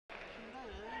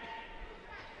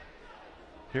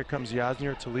Here comes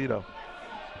Yasnier Toledo.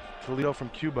 Toledo from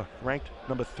Cuba, ranked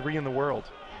number 3 in the world.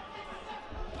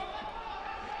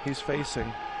 He's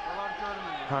facing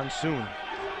Han Soon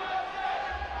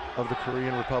of the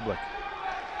Korean Republic.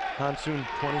 Han Soon,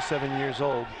 27 years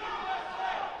old,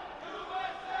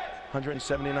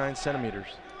 179 centimeters.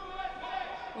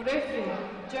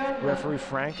 Referee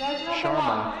Frank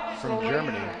Sharma from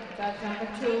Germany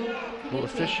will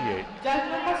officiate.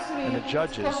 And the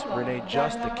judges, Renee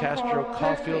Just, De Castro,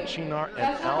 Caulfield, Chinar,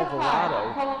 and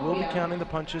Alvarado, will be counting the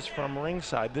punches from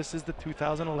ringside. This is the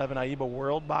 2011 AIBA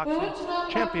World Boxing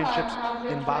Championships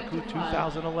in Baku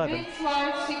 2011.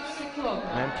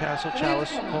 Mancastle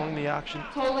Chalice calling the action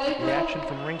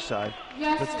from ringside.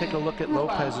 Let's take a look at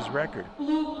Lopez's record,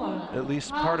 at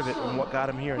least part of it, and what got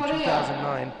him here. In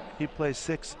 2009, he placed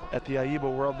 6th at the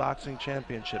AIBA World Boxing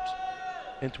Championships.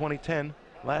 In 2010,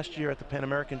 last year at the Pan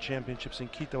American Championships in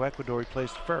Quito, Ecuador, he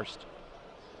placed 1st.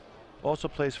 Also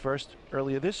placed 1st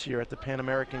earlier this year at the Pan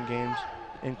American Games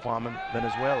in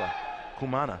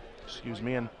Cumana,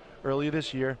 and earlier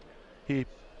this year, he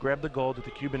grabbed the gold at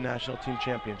the Cuban National Team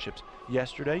Championships.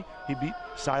 Yesterday, he beat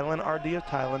Sailan RD of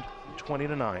Thailand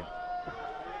 20-9.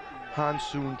 Han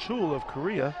Soon Chul of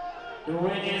Korea, he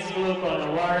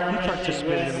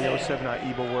participated in the 07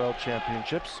 AIBA World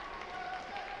Championships.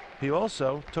 He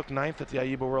also took 9th at the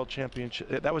AIBA World Championship.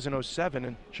 That was in 07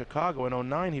 in Chicago. In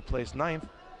 09, he placed 9th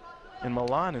in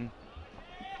Milan. And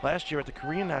last year at the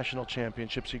Korean National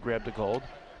Championships, he grabbed the gold.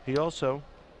 He also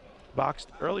boxed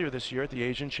earlier this year at the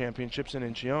Asian Championships in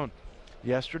Incheon.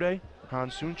 Yesterday,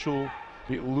 Han Soon Chul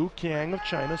beat Lu Qiang of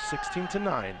China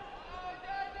 16-9.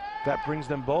 That brings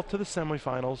them both to the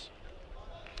semifinals,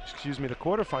 the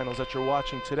quarterfinals that you're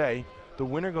watching today. The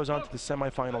winner goes on to the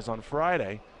semifinals on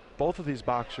Friday. Both of these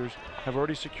boxers have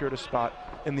already secured a spot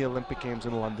in the Olympic Games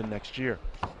in London next year.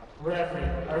 Referee,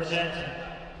 Argentina.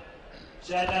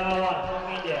 So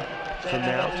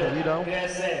now Toledo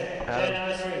out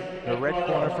of the red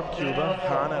corner from Cuba,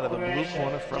 Han out of the blue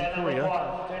corner from Korea.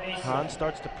 Han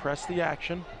starts to press the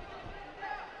action.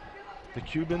 The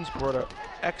Cubans brought an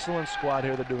excellent squad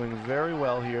here. They're doing very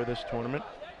well here this tournament.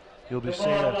 You'll be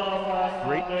seeing a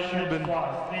great Cuban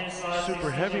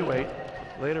super heavyweight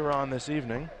later on this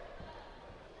evening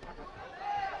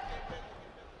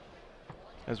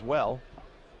as well.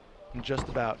 In just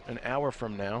about an hour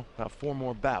from now, about 4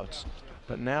 more bouts.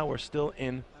 But now we're still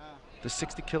in the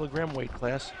 60-kilogram weight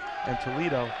class, and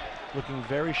Toledo looking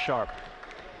very sharp,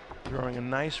 throwing a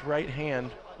nice right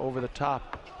hand over the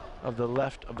top of the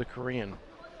left of the Korean.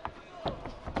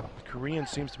 The Korean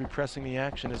seems to be pressing the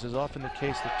action, as is often the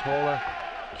case. The taller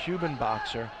Cuban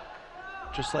boxer,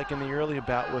 just like in the earlier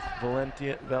bout with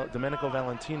Domenico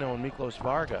Valentino and Miklos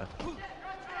Varga,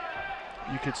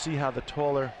 you could see how the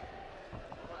taller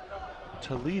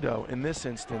Toledo, in this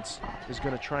instance, is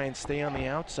going to try and stay on the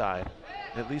outside,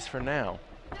 at least for now,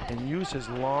 and use his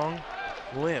long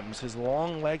limbs, his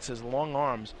long legs, his long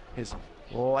arms, his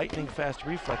lightning fast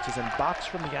reflexes, and box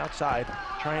from the outside,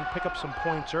 try and pick up some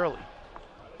points early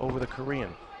over the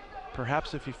Korean.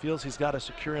 Perhaps if he feels he's got a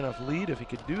secure enough lead, if he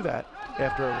could do that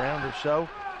after a round or so,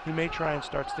 he may try and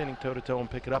start standing toe-to-toe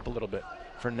and pick it up a little bit.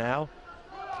 For now,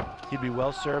 he'd be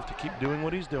well served to keep doing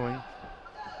what he's doing.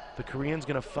 The Korean's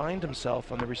going to find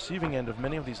himself on the receiving end of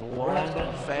many of these long,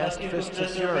 fast fists of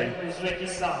fury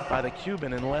by the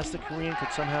Cuban, unless the Korean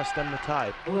could somehow stem the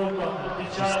tide.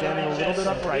 He's standing a little bit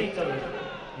upright,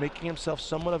 making himself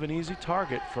somewhat of an easy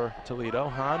target for Toledo.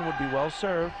 Han would be well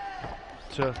served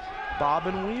to bob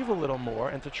and weave a little more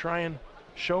and to try and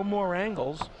show more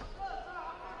angles,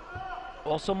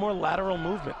 also more lateral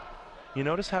movement. You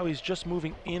notice how he's just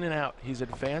moving in and out. He's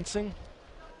advancing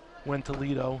when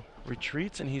Toledo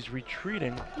retreats, and he's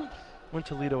retreating when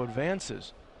Toledo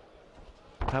advances.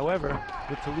 However,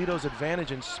 with Toledo's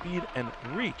advantage in speed and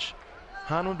reach,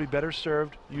 Han would be better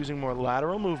served using more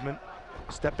lateral movement,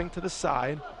 stepping to the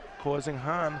side, causing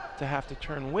Han to have to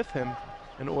turn with him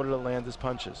in order to land his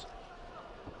punches.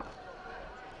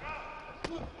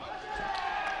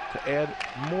 To add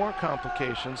more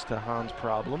complications to Han's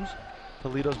problems,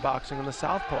 Toledo's boxing in the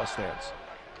southpaw stance,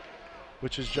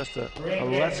 which is just a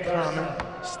less common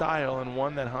style, and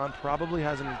one that Han probably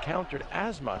hasn't encountered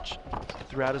as much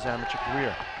throughout his amateur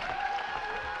career.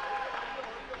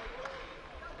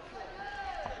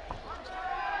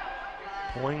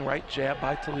 Pulling right jab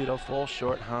by Toledo, falls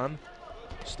short. Han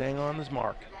staying on his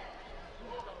mark.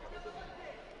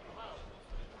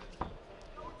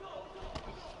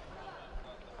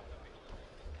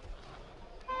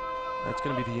 That's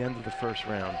going to be the end of the first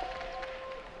round.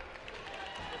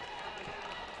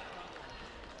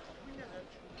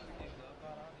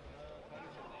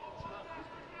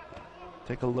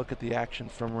 Take a look at the action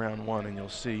from round one and you'll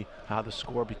see how the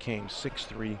score became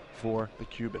 6-3 for the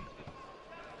Cuban.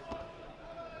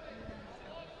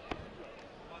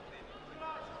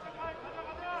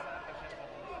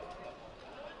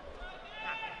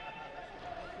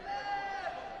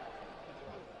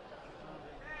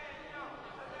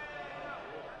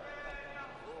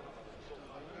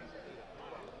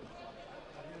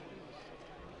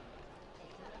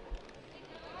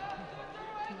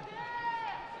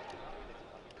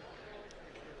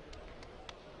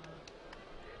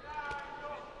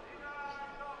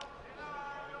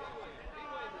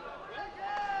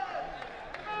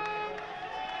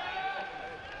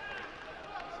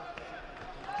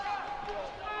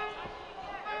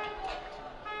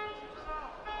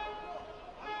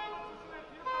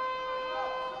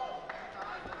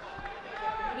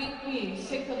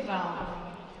 Second round.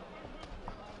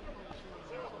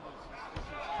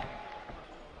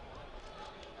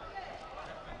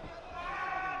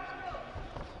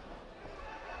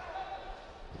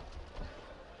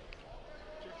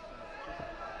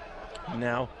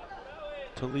 Now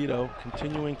Toledo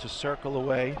continuing to circle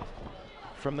away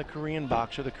from the Korean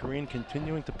boxer. The Korean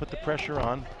continuing to put the pressure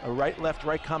on. A right-left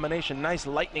right combination. Nice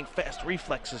lightning fast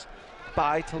reflexes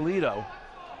by Toledo.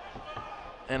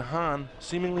 And Han,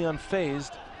 seemingly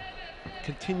unfazed,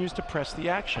 continues to press the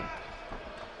action.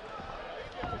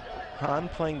 Han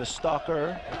playing the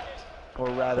stalker, or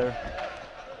rather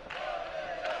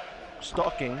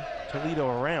stalking Toledo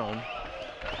around,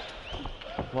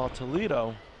 while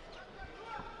Toledo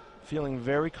feeling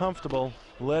very comfortable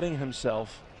letting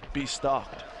himself be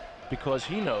stalked, because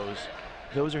he knows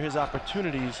those are his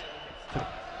opportunities to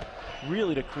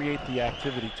really to create the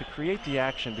activity, to create the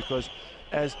action, because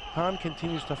as Han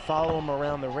continues to follow him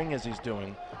around the ring as he's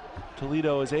doing,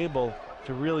 Toledo is able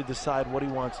to really decide what he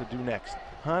wants to do next.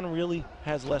 Han really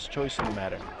has less choice in the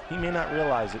matter. He may not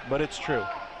realize it, but it's true.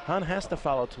 Han has to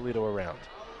follow Toledo around.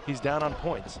 He's down on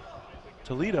points.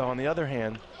 Toledo, on the other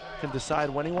hand, can decide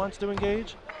when he wants to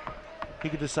engage. He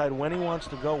can decide when he wants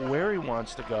to go, where he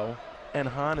wants to go, and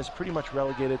Han is pretty much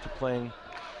relegated to playing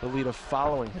the lead of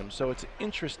following him. So it's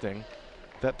interesting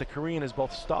that the Korean is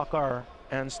both stalker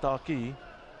and stalkee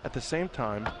at the same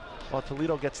time, while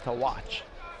Toledo gets to watch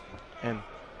and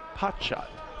pot shot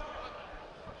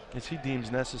as he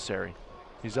deems necessary.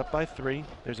 He's up by 3.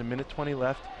 There's a minute 20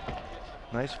 left.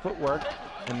 Nice footwork,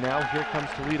 and now here comes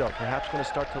Toledo, perhaps going to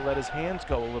start to let his hands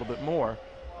go a little bit more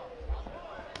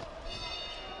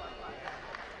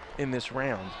in this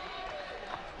round.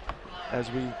 As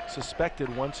we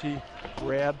suspected, once he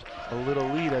grabbed a little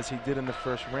lead as he did in the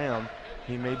first round,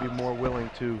 he may be more willing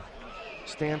to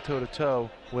stand toe-to-toe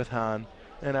with Han,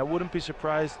 and I wouldn't be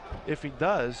surprised if he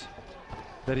does,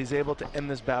 that he's able to end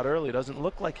this bout early. It doesn't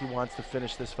look like he wants to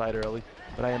finish this fight early,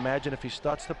 but I imagine if he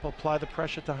starts to apply the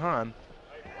pressure to Han,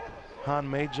 Han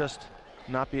may just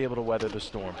not be able to weather the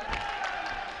storm.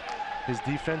 His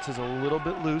defense is a little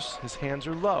bit loose, his hands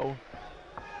are low,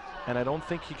 and I don't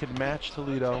think he could match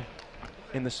Toledo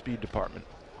in the speed department.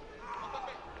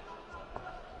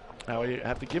 Now you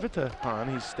have to give it to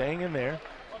Han. He's staying in there.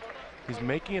 He's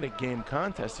making it a game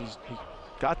contest. He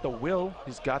got the will.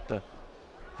 He's got the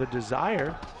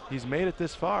desire. He's made it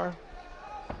this far.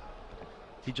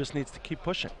 He just needs to keep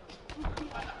pushing.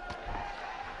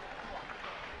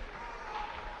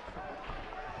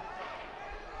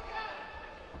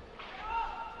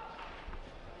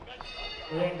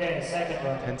 Ring day, second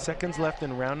round. 10 seconds left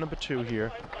in round number 2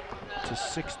 here. It's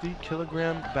a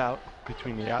 60-kilogram bout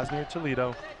between Yasnier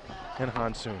Toledo and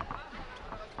Han Soon.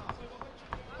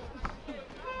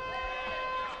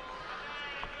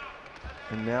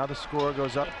 And now the score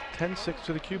goes up 10-6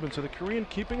 to the Cuban. So the Korean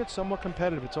keeping it somewhat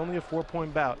competitive. It's only a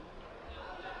 4-point bout.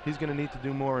 He's going to need to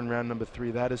do more in round number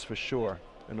 3, that is for sure,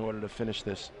 in order to finish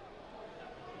this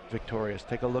victorious.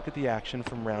 Take a look at the action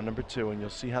from round number 2, and you'll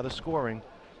see how the scoring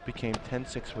became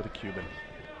 10-6 for the Cuban.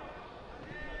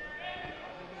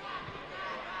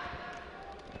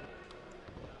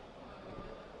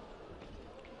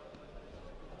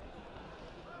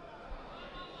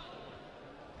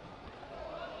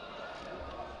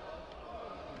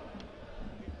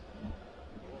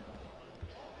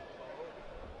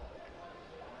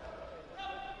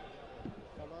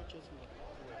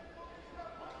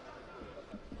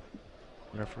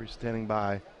 Referee standing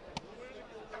by,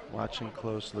 watching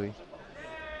closely.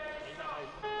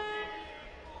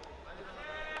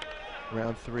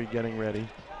 Round 3 getting ready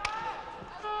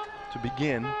to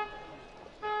begin.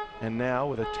 And now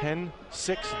with a 10-6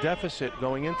 deficit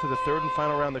going into the third and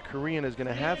final round, the Korean is going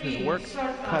to have his work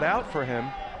cut out for him.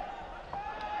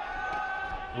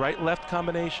 Right-left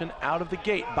combination out of the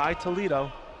gate by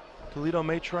Toledo. Toledo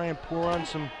may try and pour on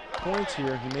some points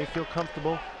here. He may feel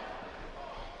comfortable.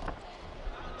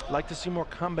 Like to see more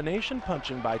combination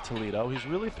punching by Toledo. He's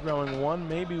really throwing one,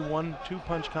 maybe 1-2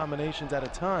 punch combinations at a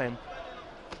time.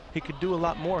 He could do a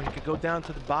lot more. He could go down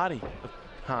to the body of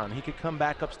Han. He could come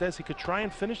back upstairs. He could try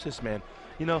and finish this man.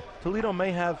 You know, Toledo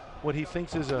may have what he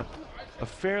thinks is a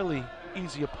fairly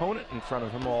easy opponent in front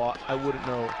of him. Well, I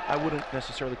wouldn't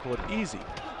necessarily call it easy.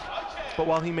 But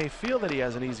while he may feel that he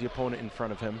has an easy opponent in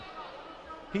front of him,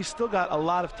 he's still got a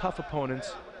lot of tough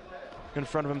opponents in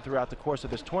front of him throughout the course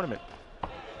of this tournament.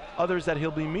 Others that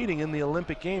he'll be meeting in the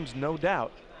Olympic Games, no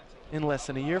doubt, in less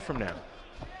than a year from now.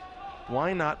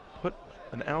 Why not put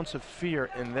an ounce of fear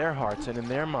in their hearts and in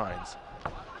their minds?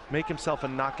 Make himself a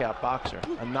knockout boxer,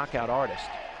 a knockout artist.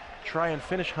 Try and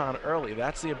finish Han early.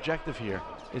 That's the objective here,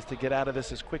 is to get out of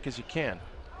this as quick as you can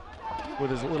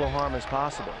with as little harm as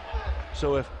possible.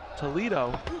 So if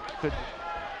Toledo could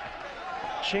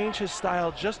change his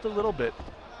style just a little bit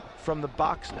from the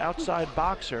outside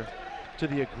boxer to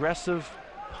the aggressive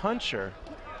puncher,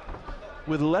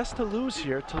 with less to lose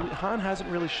here, Han hasn't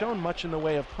really shown much in the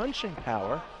way of punching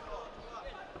power.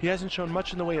 He hasn't shown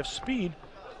much in the way of speed.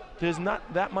 There's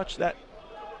not that much that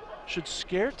should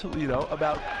scare Toledo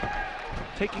about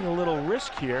taking a little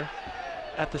risk here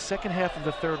at the second half of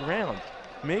the third round.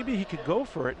 Maybe he could go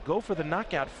for it, go for the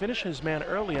knockout, finish his man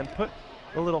early, and put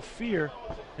a little fear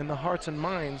in the hearts and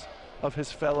minds of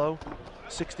his fellow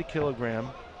 60-kilogram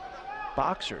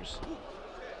boxers.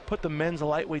 Put the men's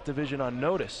lightweight division on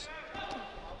notice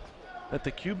that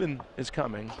the Cuban is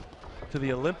coming to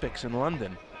the Olympics in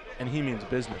London, and he means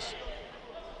business.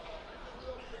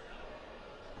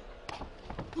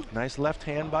 Nice left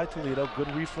hand by Toledo.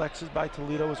 Good reflexes by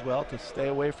Toledo as well to stay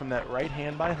away from that right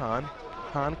hand by Han.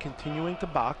 Han continuing to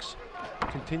box,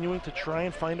 continuing to try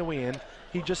and find a way in.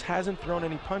 He just hasn't thrown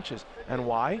any punches. And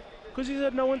why? Because he's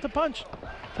had no one to punch.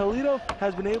 Toledo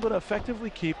has been able to effectively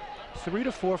keep 3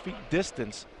 to 4 feet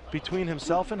distance between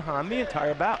himself and Han the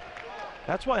entire bout.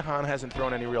 That's why Han hasn't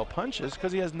thrown any real punches,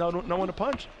 because he has no one to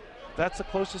punch. That's the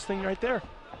closest thing right there.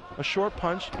 A short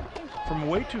punch from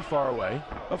way too far away.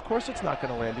 Of course it's not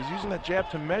going to land. He's using that jab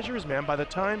to measure his man. By the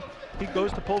time he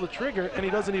goes to pull the trigger, and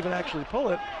he doesn't even actually pull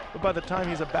it, but by the time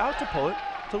he's about to pull it,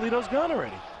 Toledo's gone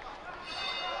already.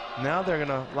 Now they're going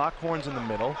to lock horns in the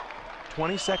middle.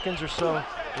 20 seconds or so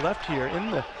left here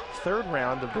in the third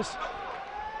round of this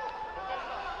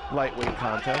lightweight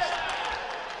contest.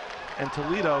 And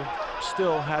Toledo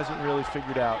still hasn't really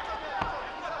figured out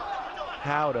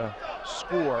how to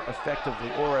score effectively,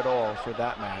 or at all for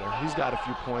that matter. He's got a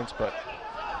few points, but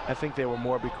I think they were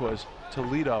more because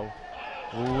Toledo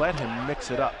let him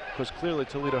mix it up, because clearly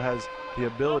Toledo has the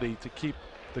ability to keep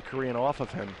the Korean off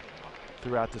of him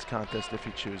throughout this contest if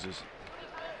he chooses.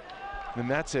 And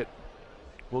that's it.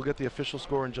 We'll get the official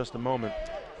score in just a moment.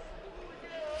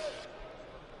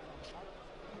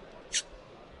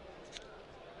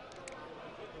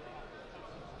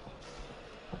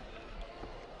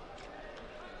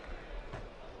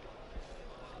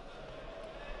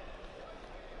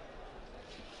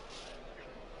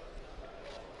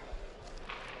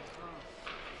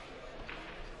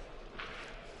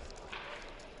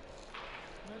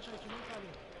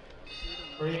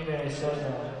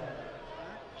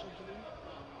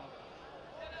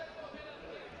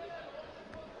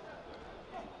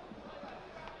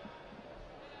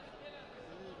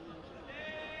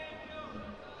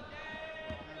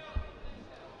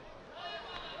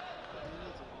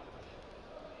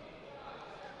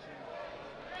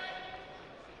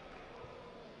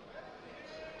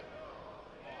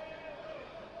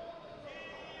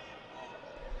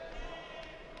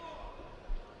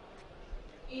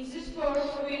 Is the sport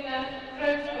winner,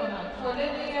 Quarterfinals, Toledo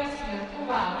Yasnier,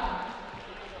 CUB.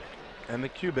 And the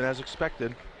Cuban, as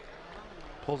expected,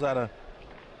 pulls out an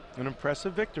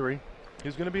impressive victory.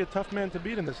 He's going to be a tough man to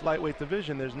beat in this lightweight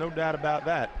division. There's no doubt about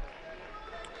that.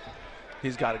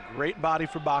 He's got a great body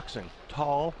for boxing.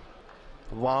 Tall,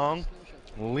 long,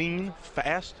 lean,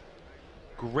 fast,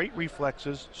 great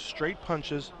reflexes, straight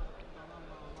punches.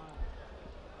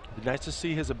 It'd be nice to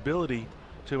see his ability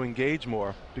to engage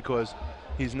more, because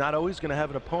he's not always going to have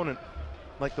an opponent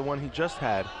like the one he just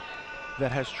had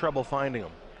that has trouble finding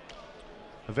him.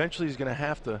 Eventually he's going to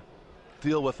have to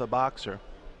deal with a boxer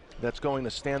that's going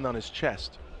to stand on his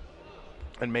chest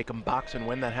and make him box, and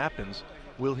when that happens,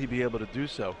 will he be able to do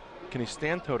so? Can he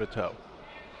stand toe-to-toe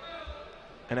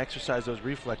and exercise those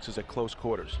reflexes at close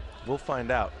quarters? We'll find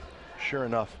out, sure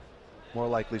enough, more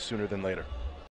likely sooner than later.